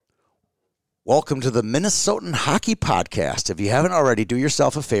Welcome to the Minnesotan Hockey Podcast. If you haven't already, do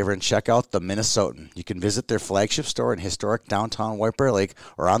yourself a favor and check out the Minnesotan. You can visit their flagship store in historic downtown White Bear Lake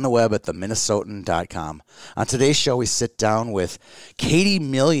or on the web at theminnesotan.com. On today's show, we sit down with Katie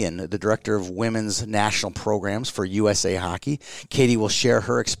Million, the Director of Women's National Programs for USA Hockey. Katie will share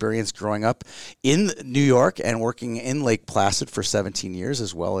her experience growing up in New York and working in Lake Placid for 17 years,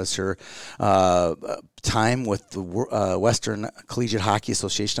 as well as her time with the Western Collegiate Hockey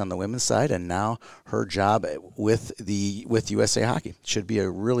Association on the women's side, and now her job with USA Hockey. Should be a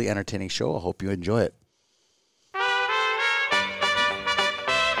really entertaining show. I hope you enjoy it.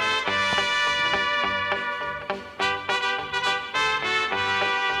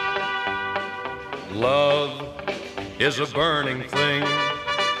 Love is a burning thing,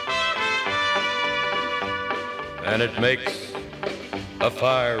 and it makes a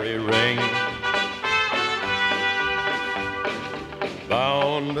fiery ring.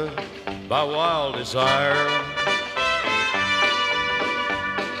 Bound by wild desire,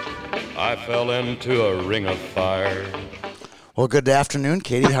 I fell into a ring of fire. Well, good afternoon,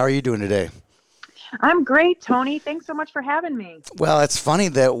 Katie. How are you doing today? I'm great, Tony. Thanks so much for having me. Well, it's funny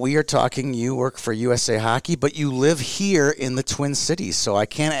that we are talking. You work for USA Hockey, but you live here in the Twin Cities, so I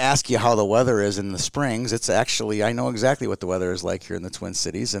can't ask you how the weather is in the Springs. It's actually, I know exactly what the weather is like here in the Twin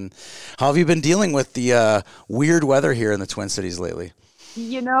Cities. And how have you been dealing with the weird weather here in the Twin Cities lately?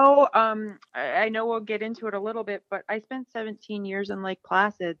 You know, I know we'll get into it a little bit, but I spent 17 years in Lake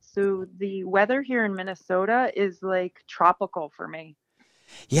Placid, so the weather here in Minnesota is like tropical for me.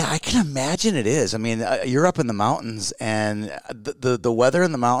 Yeah, I can imagine it is. I mean, you're up in the mountains, and the weather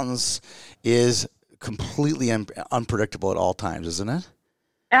in the mountains is completely unpredictable at all times, isn't it?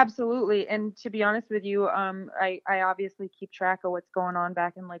 Absolutely. And to be honest with you, I obviously keep track of what's going on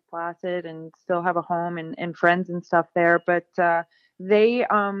back in Lake Placid and still have a home and friends and stuff there. But they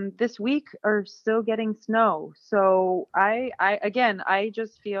this week are still getting snow. So I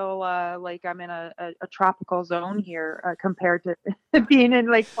just feel like I'm in a tropical zone here compared to being in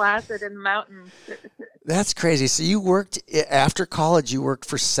Lake Placid in the mountains. That's crazy. So you worked after college. You worked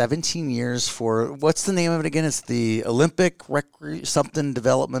for 17 years for, what's the name of it again? It's the Olympic something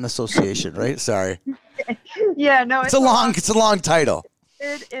Development Association, right? Sorry. Yeah, no, it's a long title.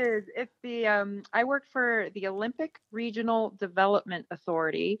 It is. It's the I worked for the Olympic Regional Development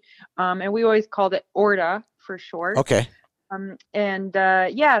Authority, and we always called it ORDA for short. Okay.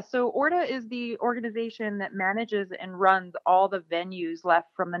 So ORDA is the organization that manages and runs all the venues left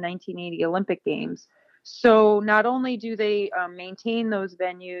from the 1980 Olympic Games. So not only do they maintain those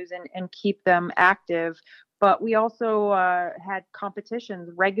venues and keep them active, but we also had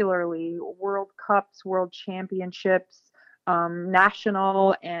competitions regularly, World Cups, World Championships,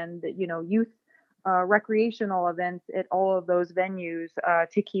 national and, youth recreational events at all of those venues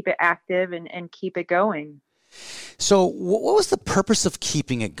to keep it active and keep it going. So what was the purpose of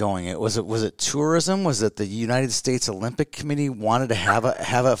keeping it going? Was it tourism? Was it the United States Olympic Committee wanted to have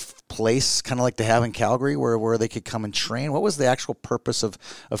a place kind of like they have in Calgary where they could come and train? What was the actual purpose of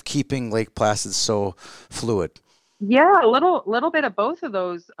keeping Lake Placid so fluid? Yeah, a little bit of both of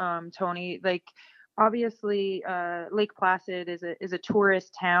those, Tony. Like, obviously, Lake Placid is a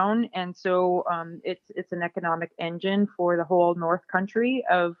tourist town, and so it's an economic engine for the whole North Country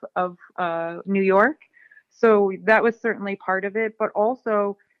of New York. So that was certainly part of it, but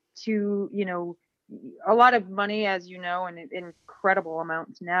also to a lot of money, as you know, and incredible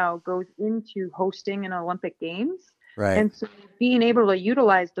amounts now goes into hosting an Olympic Games. Right. And so being able to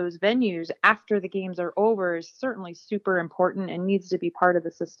utilize those venues after the games are over is certainly super important and needs to be part of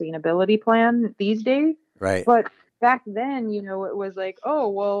the sustainability plan these days. Right. But back then, it was like, oh,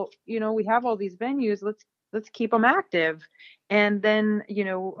 well, we have all these venues. Let's keep them active. And then,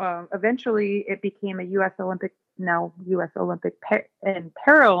 eventually it became a U.S. Olympic and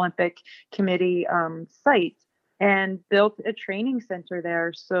Paralympic Committee site, and built a training center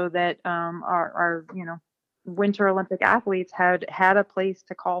there so that our Winter Olympic athletes had a place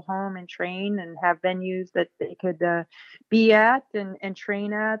to call home and train and have venues that they could be at and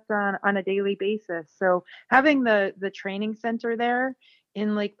train at on a daily basis. So having the training center there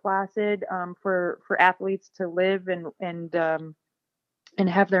in Lake Placid for athletes to live and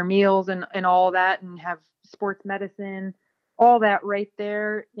have their meals and all that, and have sports medicine, all that right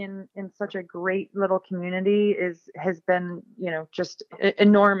there in such a great little community has been just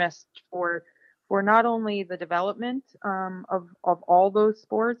enormous for not only the development of all those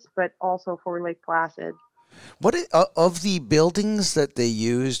sports, but also for Lake Placid. What of the buildings that they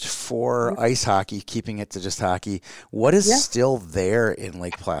used for ice hockey, keeping it to just hockey, what is still there in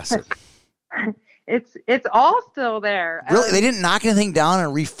Lake Placid? It's all still there. Really? They didn't knock anything down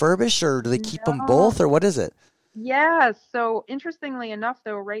and refurbish, or do they keep them No. both, or what is it? Yeah. So interestingly enough,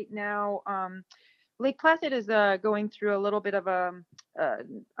 though, right now, Lake Placid is going through a little bit of a, uh,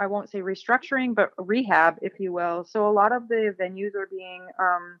 I won't say restructuring, but rehab, if you will. So a lot of the venues are being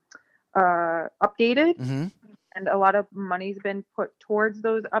updated, Mm-hmm. and a lot of money's been put towards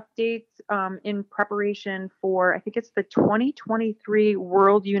those updates in preparation for, I think it's the 2023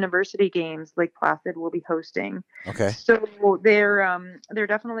 World University Games Lake Placid will be hosting. Okay. So they're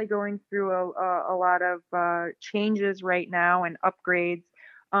definitely going through a lot of changes right now and upgrades.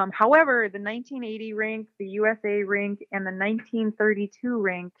 However, the 1980 rink, the USA rink, and the 1932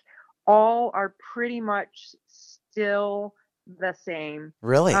 rink all are pretty much still the same.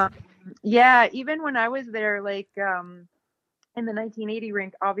 Really? Yeah, even when I was there, like in the 1980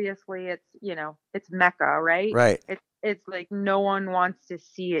 rink, obviously it's Mecca, right? Right. It's like no one wants to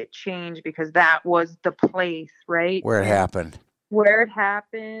see it change because that was the place, right? Where it And happened. where it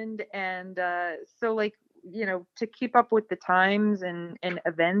happened, and so like to keep up with the times and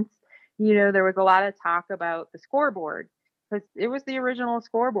events, there was a lot of talk about the scoreboard because it was the original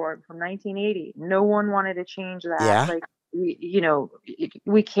scoreboard from 1980. No one wanted to change that. Yeah. Like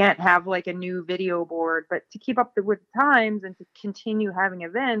we can't have like a new video board, but to keep up with the times and to continue having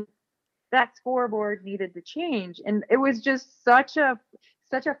events, that scoreboard needed to change. And it was just such a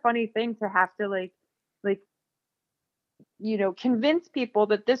funny thing to have to like convince people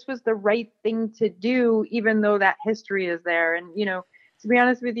that this was the right thing to do, even though that history is there. And, to be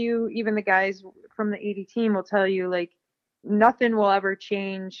honest with you, even the guys from the 80 team will tell you, like, nothing will ever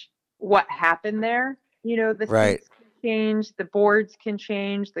change what happened there. The Right. seats can change, the boards can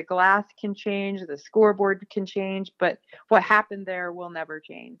change, the glass can change, the scoreboard can change, but what happened there will never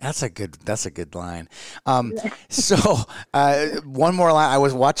change. That's a good line. So one more line. I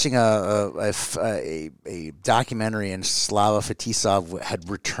was watching a documentary, and Slava Fetisov had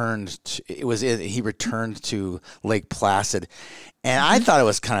returned. He returned to Lake Placid, and I thought it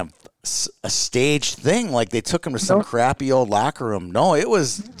was kind of a staged thing. Like they took him to some crappy old locker room. No, it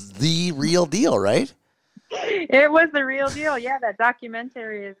was the real deal, right? It was the real deal. Yeah, that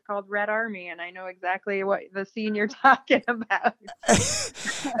documentary is called Red Army, and I know exactly what the scene you're talking about.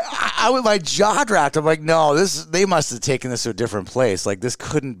 My jaw dropped. I'm like, no, they must have taken this to a different place. Like this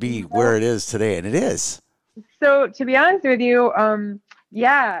couldn't be where it is today, and it is. So to be honest with you,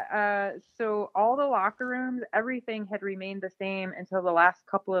 so all the locker rooms, everything had remained the same until the last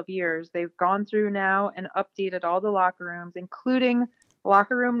couple of years. They've gone through now and updated all the locker rooms, including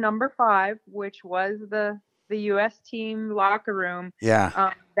locker room number 5, which was the U.S. team locker room.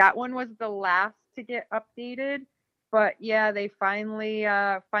 Yeah. That one was the last to get updated, but yeah, they finally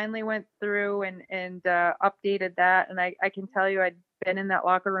went through and updated that. And I can tell you, I'd been in that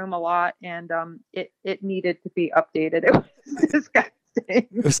locker room a lot, and it needed to be updated. It was disgusting.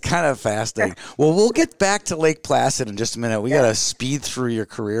 It was kind of fascinating. Well, we'll get back to Lake Placid in just a minute. We got to speed through your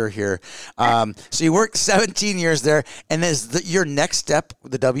career here. So you worked 17 years there, and is your next step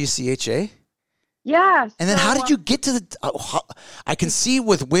the WCHA? Yeah. And then how did you get to the? I can see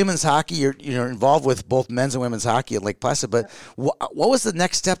with women's hockey, you're involved with both men's and women's hockey at Lake Placid. But what was the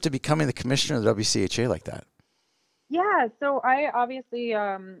next step to becoming the commissioner of the WCHA like that? Yeah, so I obviously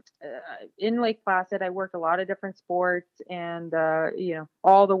in Lake Placid, I worked a lot of different sports, and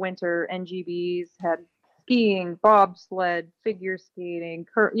all the winter NGBs had skiing, bobsled, figure skating,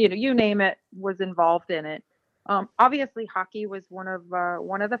 you name it was involved in it. Obviously, hockey was one of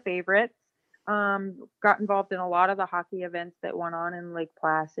the favorites. Got involved in a lot of the hockey events that went on in Lake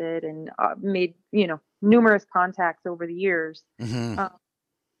Placid, and made numerous contacts over the years. Mm-hmm.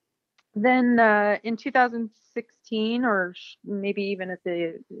 Then in 2016, or maybe even at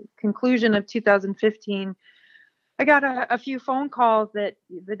the conclusion of 2015, I got a few phone calls that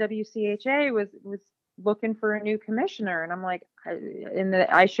the WCHA was looking for a new commissioner, and I'm like,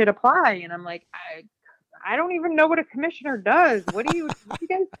 I should apply, and I'm like, I don't even know what a commissioner does. What are you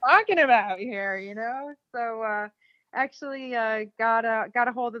guys talking about here? So actually got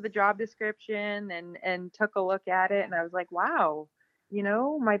a hold of the job description and took a look at it, and I was like, wow.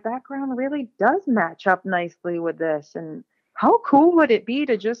 My background really does match up nicely with this. And how cool would it be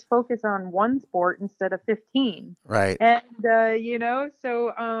to just focus on one sport instead of 15? Right. And,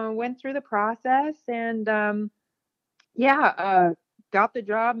 so went through the process, and, got the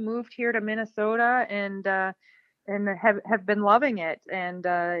job, moved here to Minnesota, and have been loving it. And,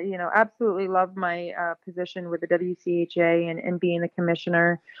 absolutely love my position with the WCHA and being the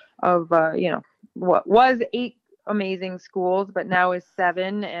commissioner of, what was 8 amazing schools, but now is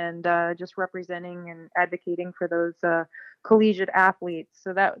 7, and just representing and advocating for those collegiate athletes.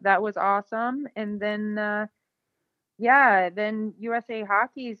 So that was awesome. And then then USA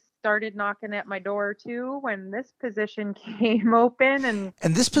Hockey started knocking at my door too when this position came open. And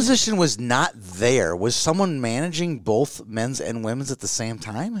this position was not there. Was someone managing both men's and women's at the same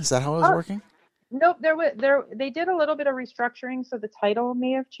time? Is that how it was working? Nope, they did a little bit of restructuring, so the title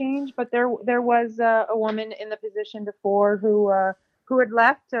may have changed, but there was a woman in the position before who had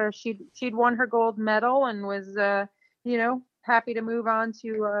left. She'd won her gold medal and was happy to move on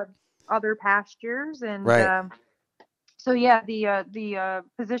to other pastures. And right. So yeah, the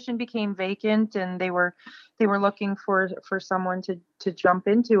position became vacant, and they were looking for someone to jump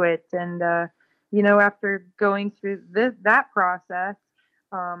into it. And after going through that process,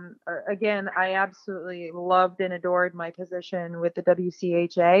 again, I absolutely loved and adored my position with the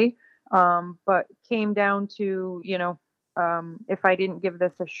WCHA, but came down to if I didn't give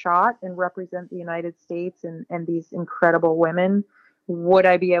this a shot and represent the United States and these incredible women, would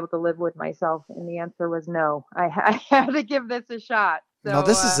I be able to live with myself? And the answer was no. I had to give this a shot. So, now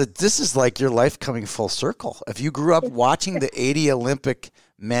this is like your life coming full circle. If you grew up watching the '80 Olympic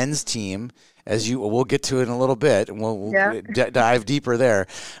men's team, we'll get to it in a little bit, and we'll dive deeper there,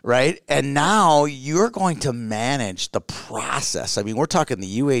 right? And now you're going to manage the process. I mean, we're talking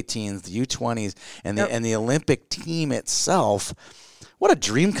the U18s, the U20s, and the Olympic team itself. What a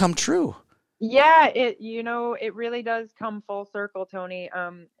dream come true. Yeah, it really does come full circle, Tony.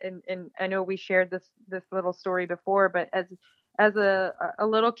 And I know we shared this little story before, but as a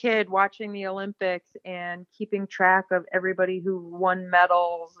little kid watching the Olympics and keeping track of everybody who won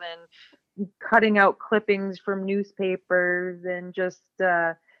medals and cutting out clippings from newspapers and just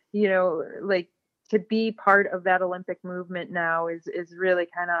like to be part of that Olympic movement now is really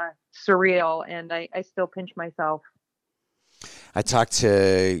kind of surreal, and I still pinch myself. I talked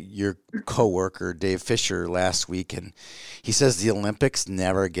to your coworker, Dave Fisher, last week, and he says the Olympics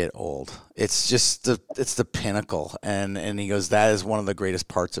never get old. It's just it's the pinnacle. And he goes, that is one of the greatest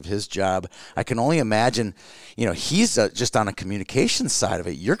parts of his job. I can only imagine, he's just on a communications side of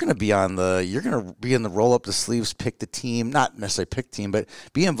it. You're going to be in the roll up the sleeves, pick the team, not necessarily pick team, but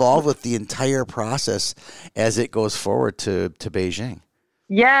be involved with the entire process as it goes forward to Beijing.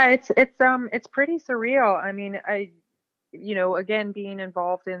 Yeah, it's pretty surreal. I mean, again, being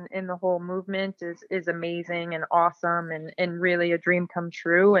involved in the whole movement is amazing and awesome and really a dream come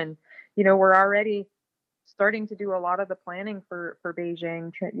true. And, we're already starting to do a lot of the planning for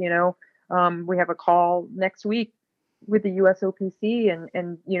Beijing. We have a call next week with the USOPC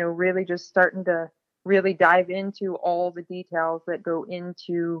and really just starting to really dive into all the details that go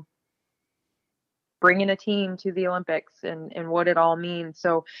into bringing a team to the Olympics and what it all means.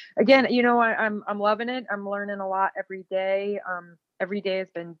 So again, I'm loving it. I'm learning a lot every day. Every day has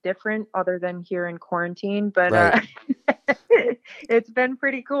been different other than here in quarantine, but right. It's been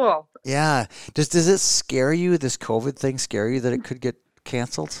pretty cool. Yeah. Does it scare you, this COVID thing scare you that it could get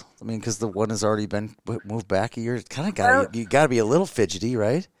canceled? I mean, because the one has already been moved back a year. It's kind of you got to be a little fidgety,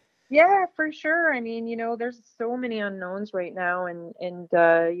 right? Yeah, for sure. I mean, there's so many unknowns right now, and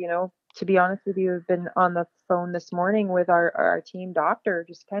to be honest with you, I've been on the phone this morning with our team doctor,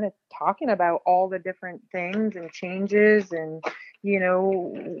 just kind of talking about all the different things and changes. And,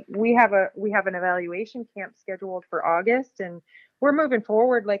 we have an evaluation camp scheduled for August, and we're moving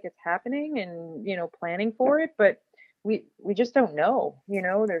forward like it's happening and, planning for it. But we just don't know,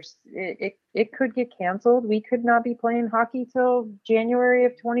 it could get canceled. We could not be playing hockey till January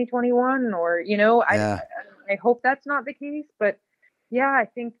of 2021 or, I hope that's not the case, but yeah, I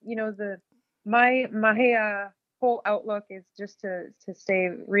think, my whole outlook is just to stay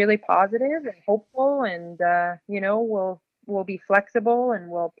really positive and hopeful, and, we'll be flexible and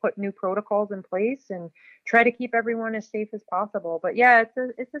we'll put new protocols in place and try to keep everyone as safe as possible. But yeah,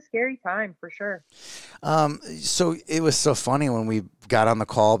 it's a scary time for sure. So it was so funny when we got on the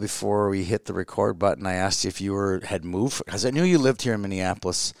call before we hit the record button. I asked you if you had moved, because I knew you lived here in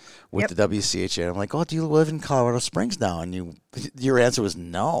Minneapolis with the WCHA. I'm like, oh, do you live in Colorado Springs now? And your answer was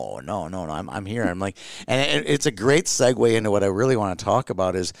no. I'm here. I'm like, and it's a great segue into what I really want to talk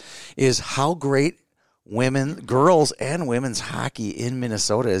about is how great girls and women's hockey in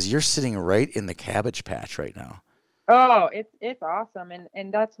Minnesota is. You're sitting right in the cabbage patch right now. Oh, it's awesome.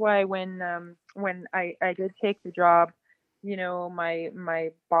 And that's why when I did take the job,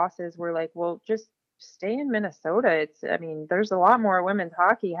 my bosses were like, well, just stay in Minnesota. There's a lot more women's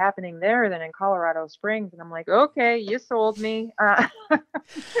hockey happening there than in Colorado Springs. And I'm like, okay, you sold me.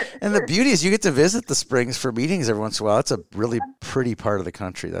 And the beauty is you get to visit the Springs for meetings every once in a while. It's a really pretty part of the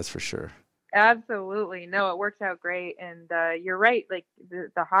country, that's for sure. Absolutely. No, it works out great. And you're right. Like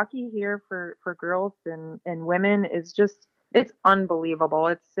the hockey here for girls and women is just, it's unbelievable.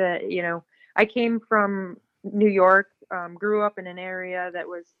 It's, I came from New York, grew up in an area that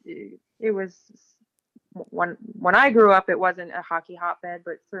was, it was, when I grew up, it wasn't a hockey hotbed,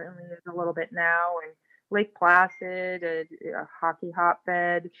 but certainly is a little bit now. And Lake Placid, a hockey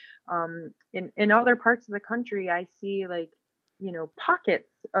hotbed. In other parts of the country, I see like, pockets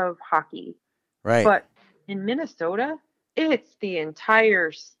of hockey. Right. But in Minnesota, it's the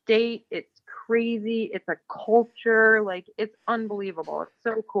entire state. It's crazy. It's a culture. Like, it's unbelievable. It's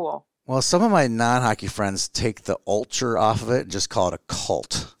so cool. Well, some of my non-hockey friends take the ultra off of it and just call it a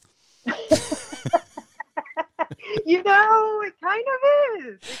cult. It kind of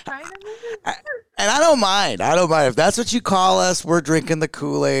is. It kind of is. And I don't mind. I don't mind. If that's what you call us, we're drinking the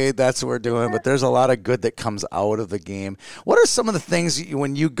Kool-Aid. That's what we're doing. But there's a lot of good that comes out of the game. What are some of the things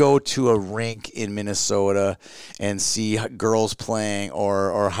when you go to a rink in Minnesota and see girls playing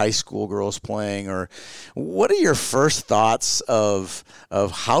or high school girls playing? Or what are your first thoughts of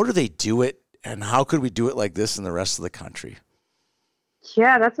how do they do it and how could we do it like this in the rest of the country?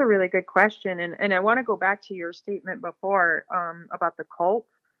 Yeah, that's a really good question. And I want to go back to your statement before about the cult.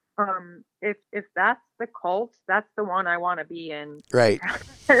 If that's the cult, that's the one I want to be in. Right.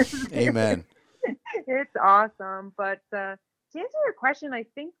 Amen. It's awesome. But to answer your question, I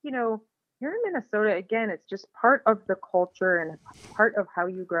think, here in Minnesota, again, it's just part of the culture and part of how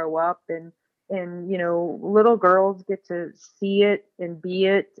you grow up. And little girls get to see it and be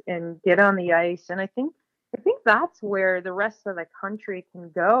it and get on the ice. And I think that's where the rest of the country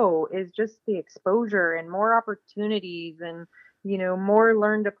can go, is just the exposure and more opportunities and, more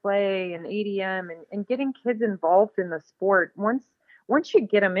learn to play and ADM and getting kids involved in the sport. Once you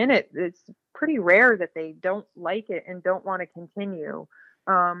get them in it, it's pretty rare that they don't like it and don't want to continue.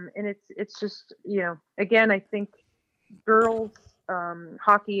 And it's just, again, I think girls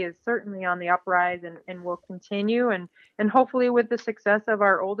hockey is certainly on the uprise and will continue. And hopefully with the success of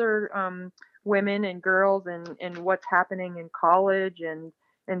our older women and girls and what's happening in college and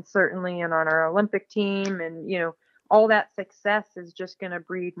certainly on our Olympic team and, all that success is just going to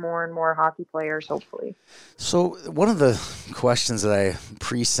breed more and more hockey players, hopefully. So one of the questions that I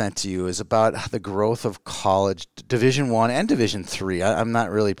pre-sent to you is about the growth of college, Division I and Division III. I'm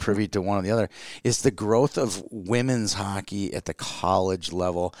not really privy to one or the other. Is the growth of women's hockey at the college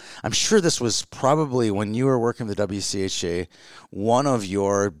level? I'm sure this was probably when you were working with the WCHA, one of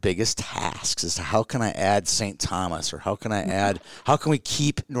your biggest tasks is how can I add St. Thomas, or how can we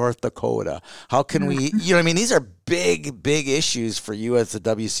keep North Dakota? How can we, these are big issues for you as the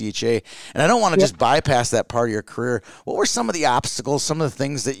WCHA. And I don't want to just bypass that part of your career. What were some of the obstacles, some of the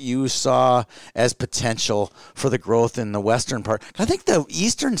things that you saw as potential for the growth in the western part? I think the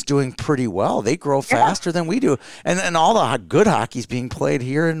eastern's doing pretty well. They grow faster than we do. And all the good hockey's being played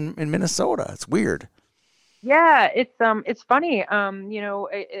here in Minnesota. It's weird. Yeah, it's funny.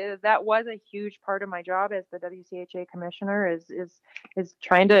 That was a huge part of my job as the WCHA commissioner is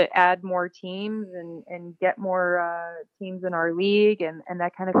trying to add more teams and get more teams in our league and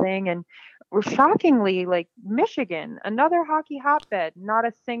that kind of thing. And shockingly, like Michigan, another hockey hotbed, not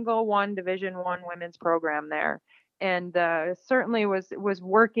a single Division I women's program there. And certainly was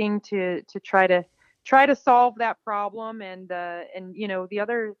working to try to solve that problem. And the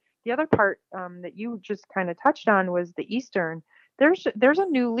other part that you just kind of touched on was the Eastern. There's a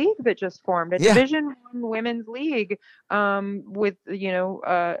new league that just formed, a Division I women's league with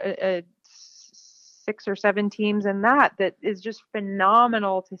 6 or 7 teams in that is just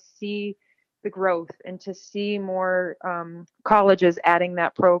phenomenal to see the growth and to see more colleges adding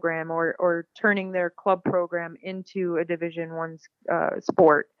that program or turning their club program into a Division I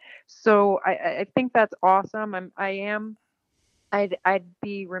sport. So I think that's awesome. I'd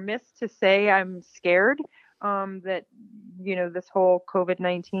be remiss to say I'm scared that this whole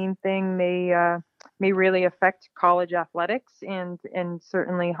COVID-19 thing may really affect college athletics and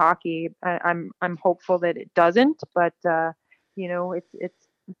certainly hockey. I'm hopeful that it doesn't, but it's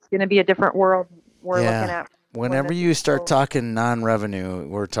going to be a different world we're looking at. Whenever you start talking non-revenue,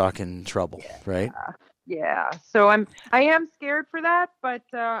 we're talking trouble, right? Yeah. So I am scared for that, but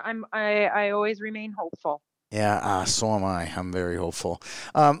I always remain hopeful. Yeah, so am I. I'm very hopeful.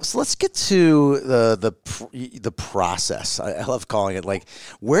 So let's get to the process. I love calling it. Like,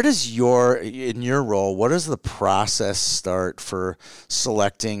 where does in your role, what does the process start for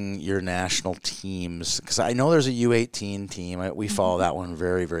selecting your national teams? Because I know there's a U18 team. We follow that one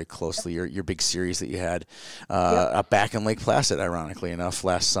very, very closely. Your big series that you had up back in Lake Placid, ironically enough,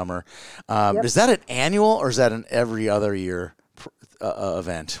 last summer. Is that an annual or is that an every other year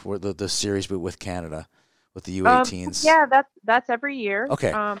event, where the series with Canada, with the U18s? Yeah, that's every year.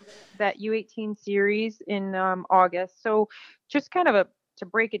 Okay. That U18 series in August. So just kind of to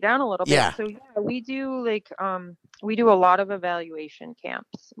break it down a little bit. Yeah. So yeah, we do a lot of evaluation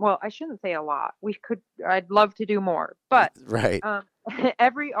camps. Well, I shouldn't say a lot. I'd love to do more, but Right.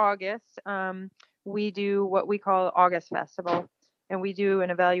 every August, we do what we call August Festival, and we do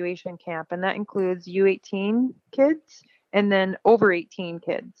an evaluation camp, and that includes U18 kids and then over 18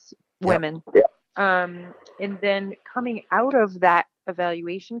 kids, women. Yep. And then coming out of that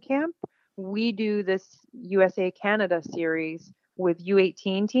evaluation camp, we do this USA Canada series with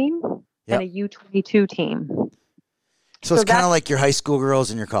U18 team and a U22 team. So it's kind of like your high school girls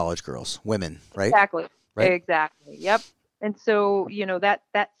and your college girls, women, right? Exactly. Right? Exactly. Yep. And so,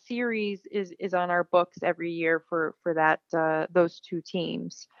 that series is on our books every year for that those two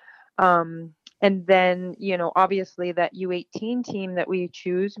teams. And then, obviously that U18 team that we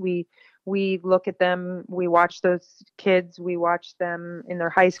choose, we look at them, we watch those kids, we watch them in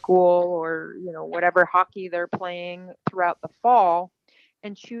their high school or, whatever hockey they're playing throughout the fall,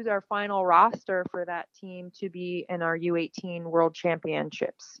 and choose our final roster for that team to be in our U18 World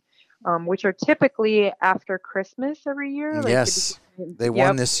Championships, which are typically after Christmas every year. Yes. They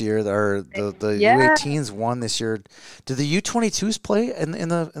won this year. Or the U18s won this year. Do the U22s play in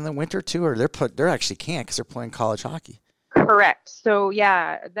the winter too, or they're actually can't because they're playing college hockey? Correct. So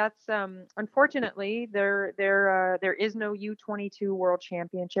yeah, that's unfortunately there is no U22 World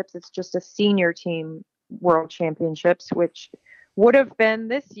Championships. It's just a senior team World Championships, which would have been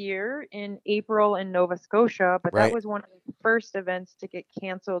this year in April in Nova Scotia, but that was one of the first events to get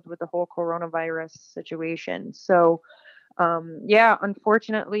canceled with the whole coronavirus situation. So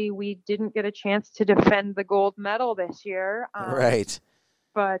unfortunately we didn't get a chance to defend the gold medal this year. Right.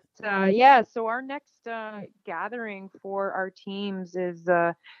 But so our next gathering for our teams is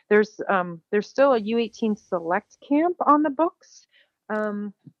there's still a U18 select camp on the books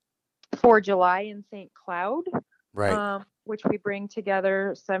for July in St. Cloud, right? Which we bring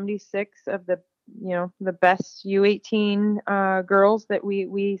together 76 of the the best U18 girls that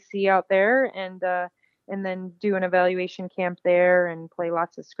we see out there, and then do an evaluation camp there and play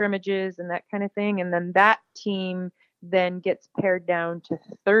lots of scrimmages and that kind of thing, and then that team then gets pared down to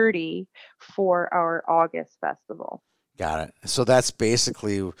 30 for our August festival. Got it. So that's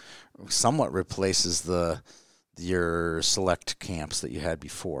basically somewhat replaces your select camps that you had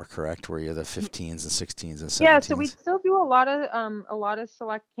before, correct? Where you're the 15s and 16s and 17s. Yeah, so we still do a lot of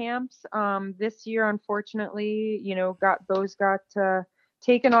select camps. This year, unfortunately, got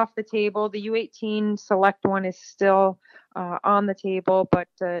taken off the table. The U18 select one is still on the table, but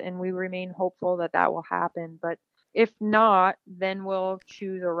and we remain hopeful that will happen. But if not, then we'll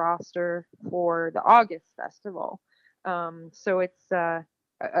choose a roster for the August festival. So it's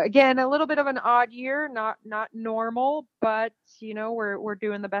again a little bit of an odd year, not normal, but we're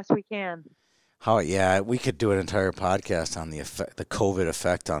doing the best we can. We could do an entire podcast on the COVID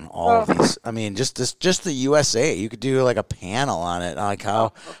effect on all of these. I mean, just the USA. You could do like a panel on it, like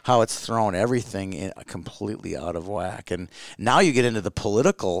how it's thrown everything completely out of whack. And now you get into the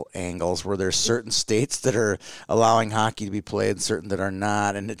political angles where there's certain states that are allowing hockey to be played, certain that are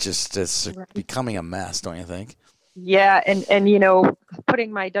not, and it's becoming a mess, don't you think? Yeah, and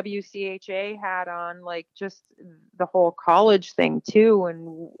putting my WCHA hat on, like just the whole college thing too,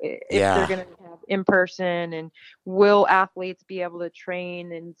 and if they're going to have in person, and will athletes be able to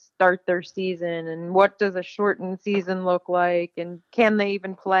train and start their season, and what does a shortened season look like, and can they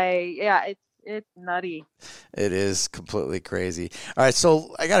even play? Yeah, it's nutty. It is completely crazy. All right,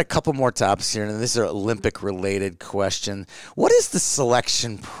 so I got a couple more topics here, and this is an Olympic-related question. What is the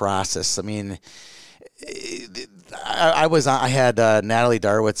selection process? I mean, I had Natalie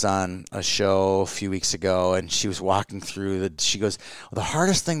Darwitz on a show a few weeks ago, and she was walking through she goes, the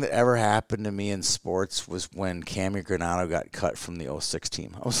hardest thing that ever happened to me in sports was when Cammy Granato got cut from the 06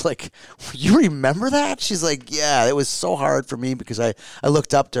 team. I was like, you remember that? She's like, yeah, it was so hard for me because I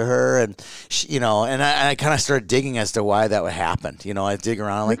looked up to her, and she, and I kind of started digging as to why that would happen. I dig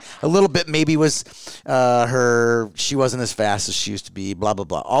around like a little bit, maybe was she wasn't as fast as she used to be, blah, blah,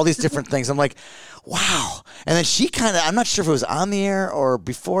 blah, all these different things. I'm like, wow. And then she I'm not sure if it was on the air or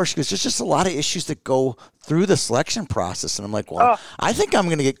before, she goes, there's just a lot of issues that go through the selection process. And I'm like, well, I think I'm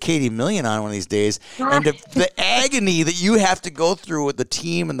going to get Katie Million on one of these days. And the agony that you have to go through with the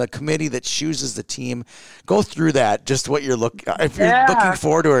team and the committee that chooses the team, go through that, just what you're if you're looking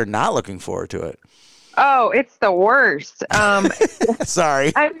forward to it or not looking forward to it. Oh, it's the worst.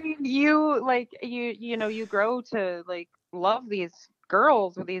 Sorry. I mean, you grow to love these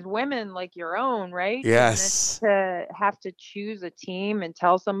girls, with these women like your own, right? And then Yes. to have to choose a team and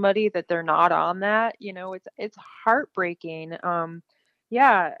tell somebody that they're not on that, it's heartbreaking.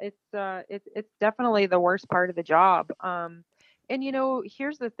 Yeah, it's definitely the worst part of the job. And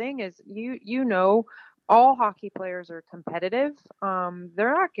here's the thing is all hockey players are competitive.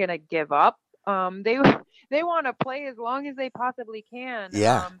 They're not going to give up. They they want to play as long as they possibly can.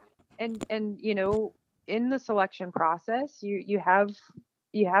 Yeah. And in the selection process, you have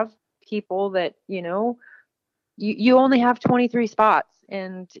people that you only have 23 spots,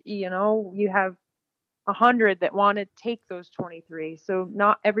 and you have 100 that want to take those 23. So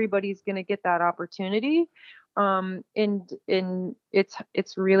not everybody's going to get that opportunity. And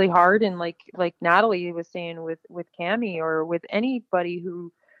it's really hard. And like Natalie was saying with Cami, or with anybody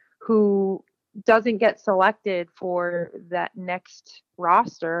who doesn't get selected for that next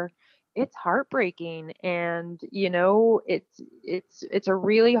roster, it's heartbreaking. And it's a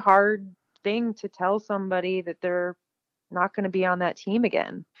really hard thing to tell somebody that they're not going to be on that team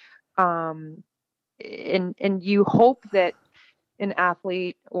again. um and you hope that an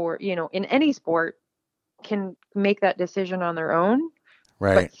athlete, or in any sport, can make that decision on their own.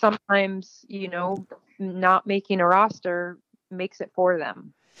 Right. But sometimes not making a roster makes it for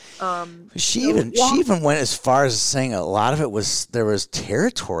them. She So even yeah. she even went as far as saying a lot of it was there was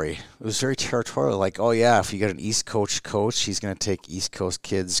territory. It was very territorial. Like, oh yeah, if you got an East Coast coach, he's going to take East Coast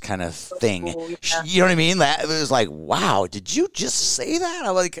kids, kind of thing. Yeah. You know what I mean? That it was like, wow, did you just say that?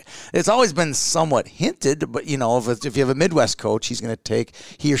 I'm like, it's always been somewhat hinted, but if you have a Midwest coach, he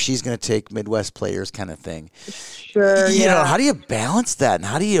or she's going to take Midwest players, kind of thing. Sure. Yeah. How do you balance that, and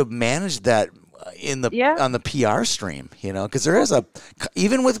how do you manage that Yeah. on the PR stream, because there is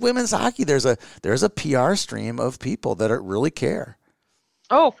even with women's hockey, there's a PR stream of people that really care.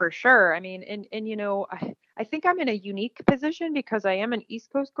 Oh, for sure. I mean, and I think I'm in a unique position because I am an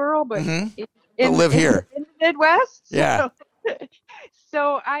East Coast girl, but Mm-hmm. in But live here. in the Midwest. Yeah.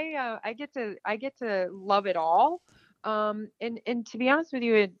 So I get to love it all. And to be honest with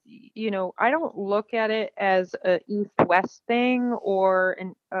you, I don't look at it as a East West thing, or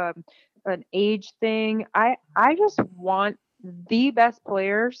an age thing. I just want the best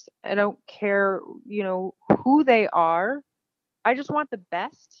players. I don't care, who they are. I just want the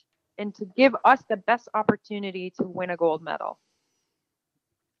best, and to give us the best opportunity to win a gold medal.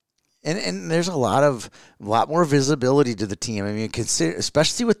 And there's a lot more visibility to the team. I mean, consider,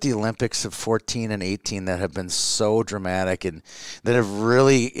 especially with the Olympics of 14 and 18 that have been so dramatic and that have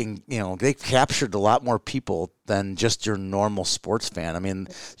really, they've captured a lot more people than just your normal sports fan. I mean,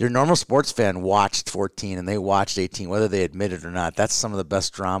 your normal sports fan watched 14 and they watched 18, whether they admit it or not. That's some of the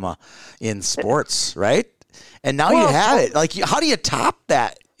best drama in sports, right? And now you have it. Like, how do you top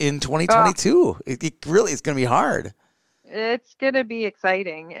that in 2022? It really is going to be hard. It's going to be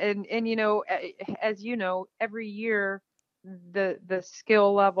exciting. And as every year, the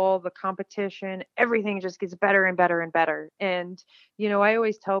skill level, the competition, everything just gets better and better and better. And I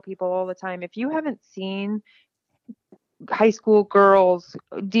always tell people all the time, if you haven't seen high school girls,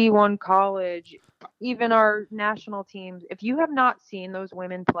 D1 college, even our national teams, if you have not seen those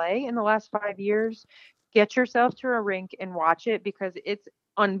women play in the last 5 years, get yourself to a rink and watch it, because it's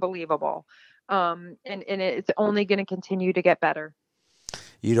unbelievable. And it's only going to continue to get better.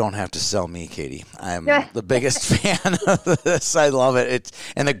 You don't have to sell me, Katie. I'm the biggest fan of this. I love it.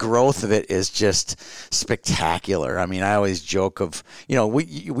 And the growth of it is just spectacular. I mean, I always joke of,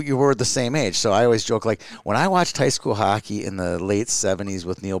 we were the same age, so I always joke, like, when I watched high school hockey in the late 70s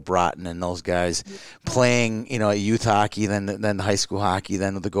with Neil Broughton and those guys playing, youth hockey, then high school hockey,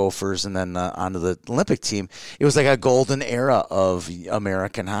 then the Gophers, and then onto the Olympic team, it was like a golden era of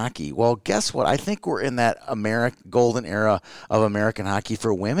American hockey. Well, guess what? I think we're in that golden era of American hockey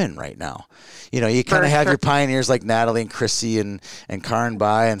for women right now. You kind of have your pioneers like Natalie and Chrissy and Karin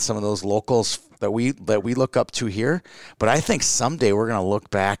Bai and some of those locals that we look up to here. But I think someday we're going to look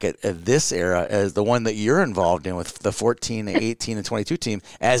back at this era as the one that you're involved in with the 14, 18, and 22 team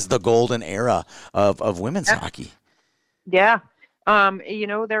as the golden era of women's hockey. Yeah.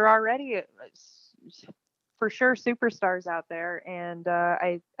 They're already for sure superstars out there. And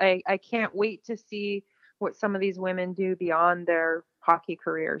I can't wait to see what some of these women do beyond their hockey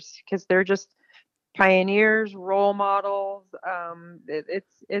careers, because they're just pioneers, role models.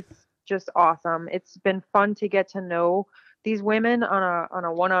 It's just awesome. It's been fun to get to know these women on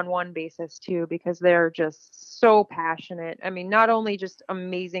a one-on-one basis too, because they're just so passionate. I mean, not only just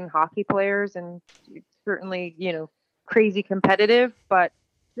amazing hockey players and certainly, crazy competitive, but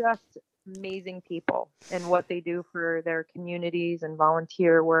just amazing people and what they do for their communities and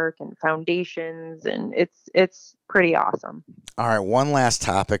volunteer work and foundations, and it's pretty awesome. All right, one last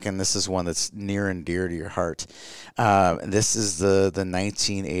topic, and this is one that's near and dear to your heart. This is the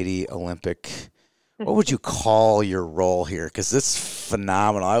 1980 Olympic. What would you call your role here? Because it's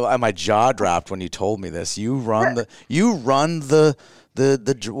phenomenal. My jaw dropped when you told me this. You run the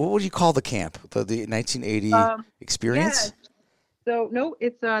what would you call the camp? The 1980 experience? Yeah. So no,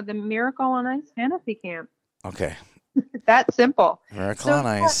 it's the Miracle on Ice Fantasy Camp. Okay. That simple. Miracle on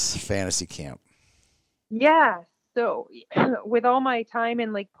Ice Fantasy Camp. Yeah. So with all my time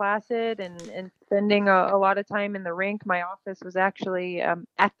in Lake Placid and spending a lot of time in the rink, my office was actually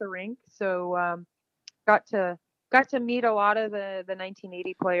at the rink. So got to meet a lot of the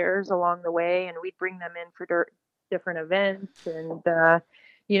 1980 players along the way, and we'd bring them in for different events. And I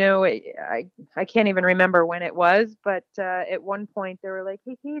can't even remember when it was, but at one point they were like,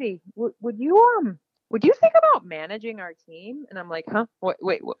 "Hey, Katie, would you think about managing our team?" And I'm like, "Huh?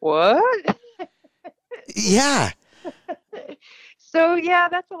 Wait, what?" Yeah. So yeah,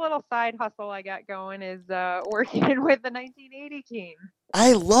 that's a little side hustle I got going, is working with the 1980 team.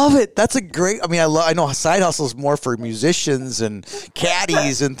 I love it. That's a great. I mean, I know side hustle is more for musicians and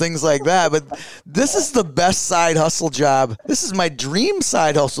caddies and things like that, but this is the best side hustle job. This is my dream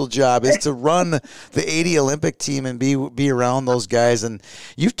side hustle job, is to run the 80 Olympic team and be around those guys. And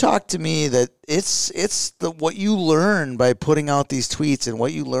you've talked to me that it's what you learn by putting out these tweets, and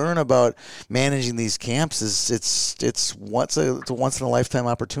what you learn about managing these camps is it's a once in a lifetime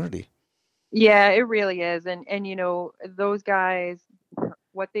opportunity. Yeah, it really is. And those guys,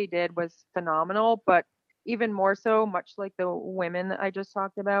 what they did was phenomenal, but even more so, much like the women that I just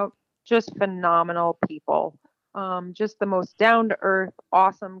talked about, just phenomenal people. Just the most down to earth,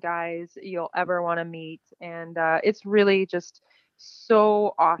 awesome guys you'll ever want to meet. And it's really just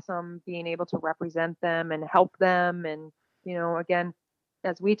so awesome being able to represent them and help them. And, again,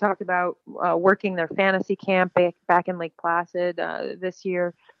 as we talked about, working their fantasy camp back in Lake Placid this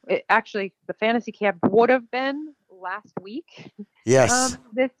year. Actually, the fantasy camp would have been last week. Yes.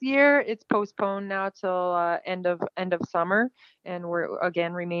 This year it's postponed now till end of summer, and we're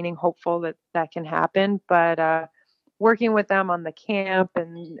again remaining hopeful that can happen. But working with them on the camp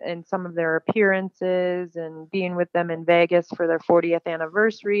and some of their appearances, and being with them in Vegas for their 40th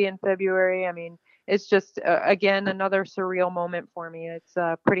anniversary in February. I mean, it's just again another surreal moment for me. It's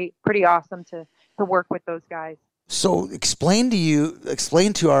pretty awesome to work with those guys. So explain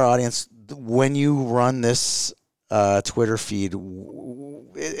to our audience, when you run this Twitter feed,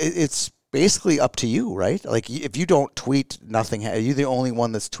 it's basically up to you, right? Like, if you don't tweet, nothing. Are you the only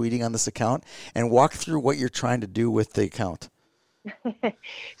one that's tweeting on this account? And walk through what you're trying to do with the account.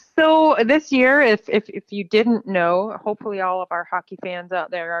 So this year, if you didn't know, hopefully all of our hockey fans out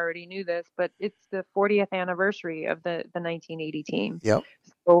there already knew this, but it's the 40th anniversary of the 1980 team. Yep.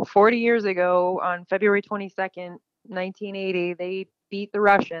 So 40 years ago, on February 22nd, 1980, they beat the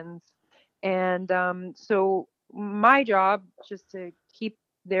Russians. And so my job, just to keep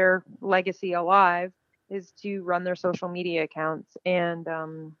their legacy alive, is to run their social media accounts. And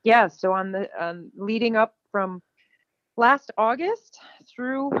so on the leading up from last August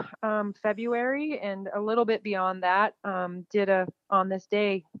through February and a little bit beyond that, did a on this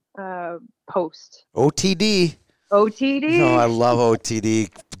day post. OTD. No, I love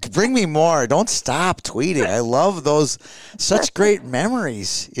OTD. Bring me more. Don't stop tweeting. I love those. Such great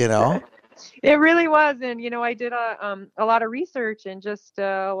memories, It really was. And, I did a lot of research, and just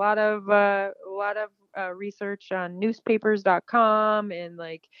a lot of research on newspapers.com, and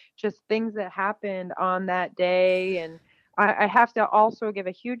like just things that happened on that day. And I have to also give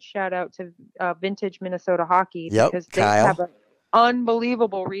a huge shout out to Vintage Minnesota Hockey, because they Kyle. have an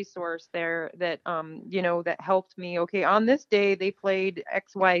unbelievable resource there that that helped me. Okay, on this day they played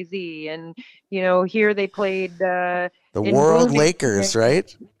XYZ, and here they played the World Lakers,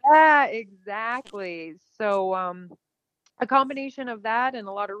 right? Yeah, exactly. So a combination of that and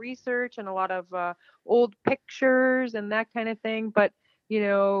a lot of research and a lot of old pictures and that kind of thing. But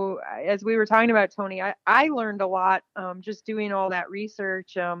as we were talking about, Tony, I learned a lot just doing all that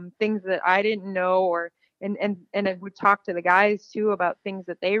research, things that I didn't know, or and I would talk to the guys too about things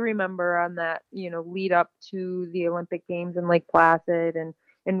that they remember on that lead up to the Olympic Games in Lake Placid,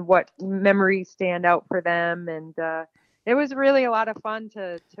 and what memories stand out for them. And it was really a lot of fun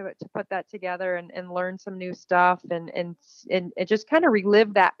to put that together and learn some new stuff, and it just kind of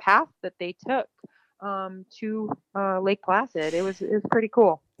relive that path that they took to Lake Placid. It was pretty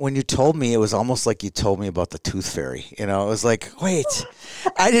cool. when you told me, it was almost like you told me about the Tooth Fairy. You know, it was like, wait,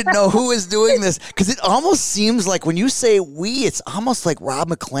 I didn't know who was doing this, because it almost seems like when you say we, it's almost like Rob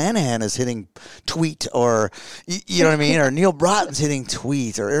McClanahan is hitting tweet, or you know what I mean, or Neil Broughton's hitting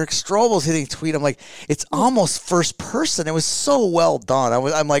tweet, or Eric Strobel's hitting tweet. I'm like, it's almost first person. It was so well done.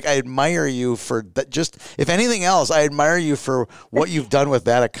 I'm like, I admire you for that. Just if anything else, I admire you for what you've done with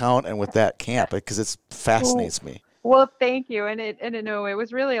that account and with that camp, because it fascinates me. Well, thank you. And no, it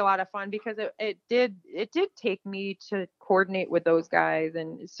was really a lot of fun, because it did take me to coordinate with those guys.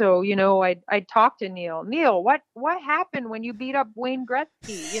 And so, I talked to Neil. Neil, what happened when you beat up Wayne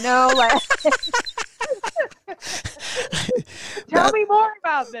Gretzky? Like tell me more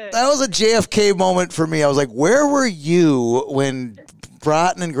about this. That was a JFK moment for me. I was like, where were you when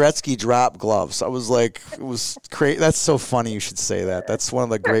Broughton and Gretzky dropped gloves? I was like, it was crazy. That's so funny you should say that. That's one of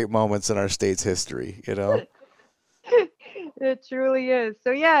the great moments in our state's history, It truly is.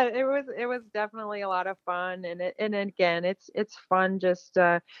 So yeah, it was definitely a lot of fun, and again, it's fun just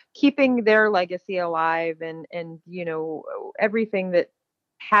keeping their legacy alive, and everything that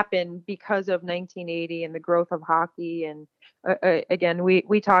happened because of 1980 and the growth of hockey. And again,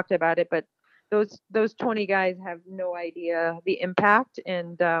 we talked about it, but those 20 guys have no idea the impact,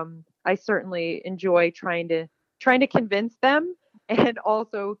 and I certainly enjoy trying to convince them, and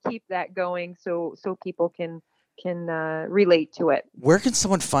also keep that going so people can relate to it. Where can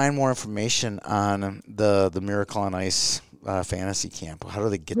someone find more information on the Miracle on Ice fantasy camp? How do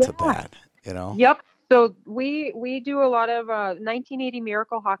they get to that? Yep. So we do a lot of 1980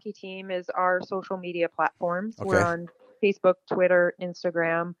 Miracle Hockey Team is our social media platforms. Okay. We're on Facebook, Twitter,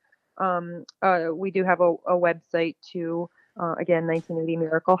 Instagram. We do have a website too. Again, 1980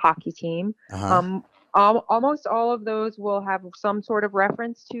 Miracle Hockey Team. Uh-huh. Almost all of those will have some sort of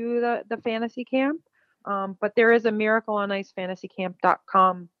reference to the fantasy camp. But there is a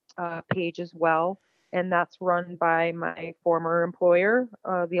miracleoniceffantasycamp.com page as well, and that's run by my former employer,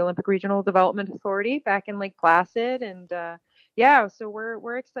 the Olympic Regional Development Authority back in Lake Placid. And so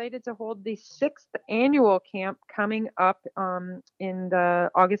we're excited to hold the 6th annual camp coming up in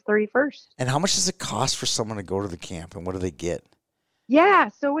August 31st. And how much does it cost for someone to go to the camp, and what do they get? Yeah,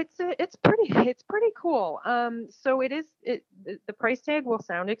 so it's pretty cool. So the price tag will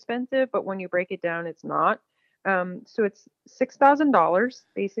sound expensive, but when you break it down, it's not. So it's $6,000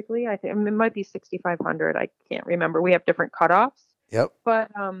 basically. I think it might be $6,500. I can't remember. We have different cutoffs. Yep. But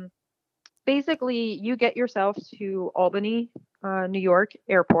basically, you get yourself to Albany, New York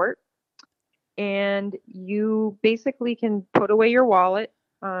airport, and you basically can put away your wallet.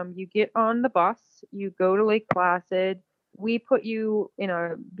 You get on the bus. You go to Lake Placid. We put you in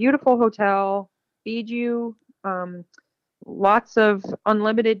a beautiful hotel, feed you lots of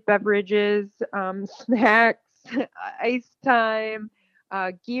unlimited beverages, snacks, ice time,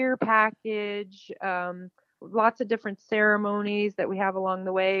 gear package, lots of different ceremonies that we have along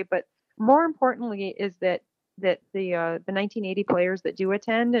the way. But more importantly is that the 1980 players that do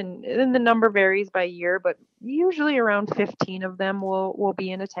attend, and the number varies by year, but usually around 15 of them will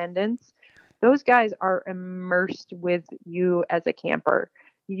be in attendance. Those guys are immersed with you as a camper.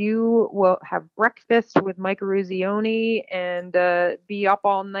 You will have breakfast with Mike Ruzioni and be up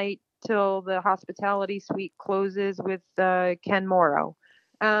all night till the hospitality suite closes with Ken Morrow.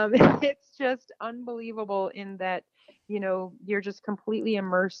 It's just unbelievable in that, you're just completely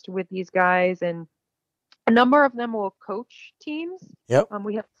immersed with these guys, and a number of them will coach teams. Yep.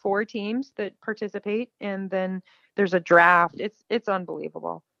 We have 4 teams that participate, and then there's a draft. It's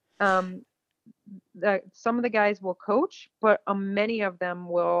unbelievable. Some of the guys will coach, but many of them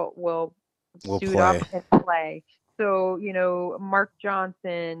will suit up and play. So, Mark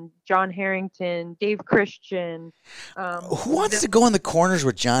Johnson, John Harrington, Dave Christian. Who wants to go in the corners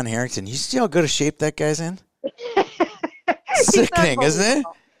with John Harrington? You see how good a shape that guy's in? Sickening, isn't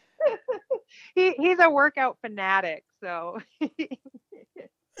it? He's a workout fanatic, so.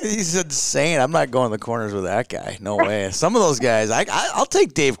 He's insane. I'm not going to the corners with that guy. No way. Some of those guys, I'll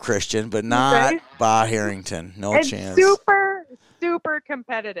take Dave Christian, but not Bob Harrington. No chance. Super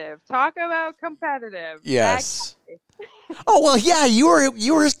competitive. Talk about competitive. Yes. Oh well, yeah. You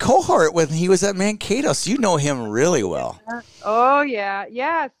were his cohort when he was at Mankato, so you know him really well. Oh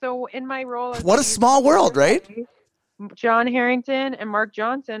yeah. So in my role, what a small world, right? John Harrington and Mark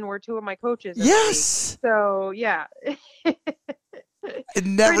Johnson were 2 of my coaches. Yes. So yeah. It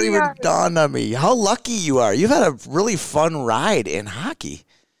never even dawned on me how lucky you are. You've had a really fun ride in hockey.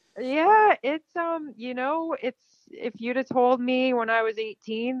 Yeah, it's it's, if you'd have told me when I was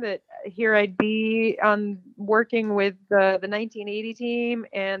 18 that here I'd be working with the 1980 team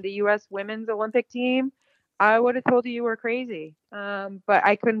and the U.S. Women's Olympic team, I would have told you were crazy. But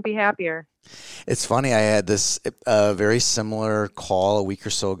I couldn't be happier. It's funny. I had this very similar call a week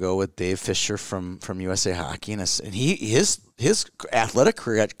or so ago with Dave Fisher from USA Hockey, and his athletic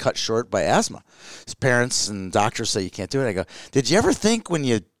career got cut short by asthma. His parents and doctors say you can't do it. I go, did you ever think when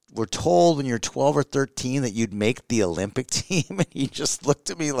you were told when you were 12 or 13 that you'd make the Olympic team? And he just looked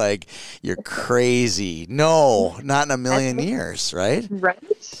at me like, you're crazy. No, not in a million years, right? Right.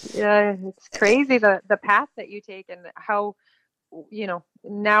 Yeah, it's crazy the path that you take and how,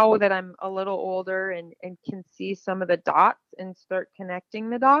 now that I'm a little older and can see some of the dots and start connecting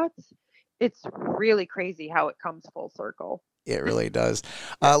the dots, it's really crazy how it comes full circle. It really does.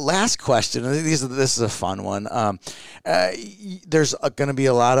 Last question. This is a fun one. There's going to be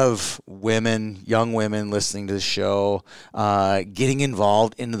a lot of young women listening to the show, getting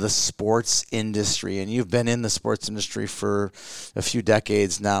involved into the sports industry. And you've been in the sports industry for a few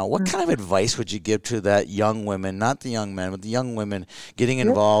decades now. What kind of advice would you give to that young women, not the young men, but the young women getting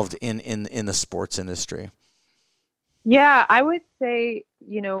involved in the sports industry? Yeah, I would say,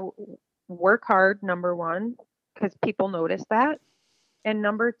 work hard, number one, because people notice that. And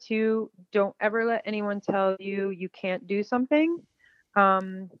number two, don't ever let anyone tell you you can't do something.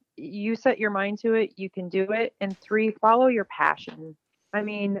 You set your mind to it, you can do it. And three, follow your passion. I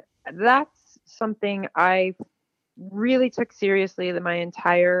mean, that's something I really took seriously my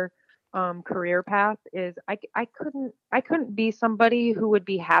entire career path is I couldn't be somebody who would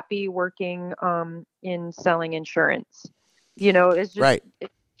be happy working in selling insurance. It's just right.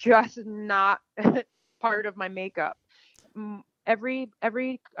 It's just not part of my makeup. Every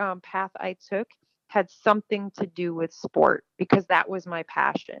path I took had something to do with sport because that was my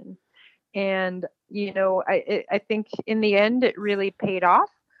passion. And, I think in the end it really paid off.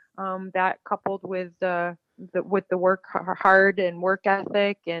 That coupled with the work hard and work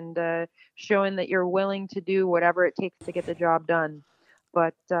ethic and showing that you're willing to do whatever it takes to get the job done.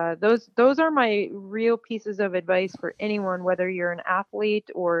 But those are my real pieces of advice for anyone, whether you're an athlete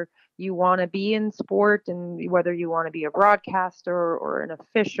or you want to be in sport, and whether you want to be a broadcaster or an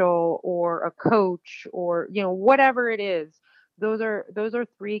official or a coach or whatever it is. Those are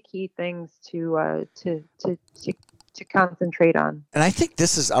three key things to concentrate on. And I think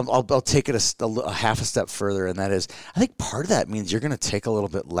this is, I'll take it a half a step further, and that is, I think part of that means you're going to take a little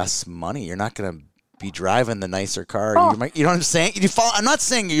bit less money. You're not going to be driving the nicer car. You know what I'm saying? I'm not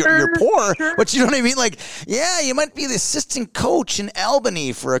saying you're poor, but you know what I mean? Like, yeah, you might be the assistant coach in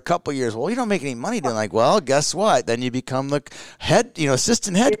Albany for a couple years. Well, you don't make any money doing like, well, guess what? Then you become the head,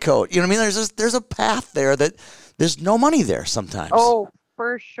 assistant head coach. You know what I mean? There's a path there that there's no money there sometimes. Oh,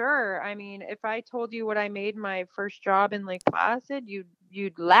 for sure. I mean, if I told you what I made my first job in Lake Placid,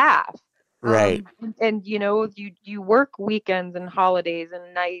 you'd laugh. Right. And you work weekends and holidays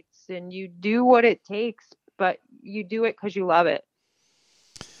and nights and you do what it takes, but you do it because you love it.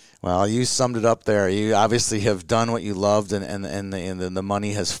 Well, you summed it up there. You obviously have done what you loved, and the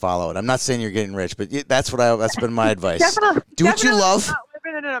money has followed. I'm not saying you're getting rich, but that's been my advice. Do what you love. Not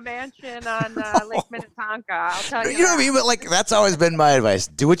living in a mansion on Lake Minnesotan, I'll tell you. You know what I mean? But that's always been my advice.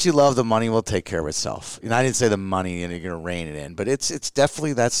 Do what you love. The money will take care of itself. I didn't say the money and you're going to rein it in, but it's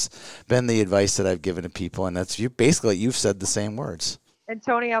definitely, that's been the advice that I've given to people, and that's you've said the same words. And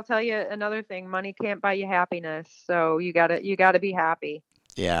Tony, I'll tell you another thing. Money can't buy you happiness, so you gotta be happy.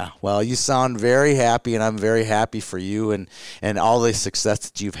 Yeah, well, you sound very happy, and I'm very happy for you and all the success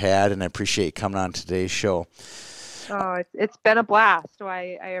that you've had, and I appreciate you coming on today's show. Oh, it's been a blast. So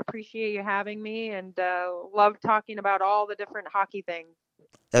I appreciate you having me, and love talking about all the different hockey things.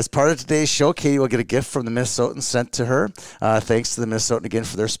 As part of today's show, Katie will get a gift from the Minnesotan sent to her. Thanks to the Minnesotan again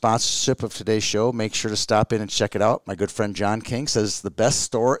for their sponsorship of today's show. Make sure to stop in and check it out. My good friend John King says it's the best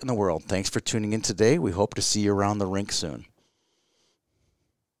store in the world. Thanks for tuning in today. We hope to see you around the rink soon.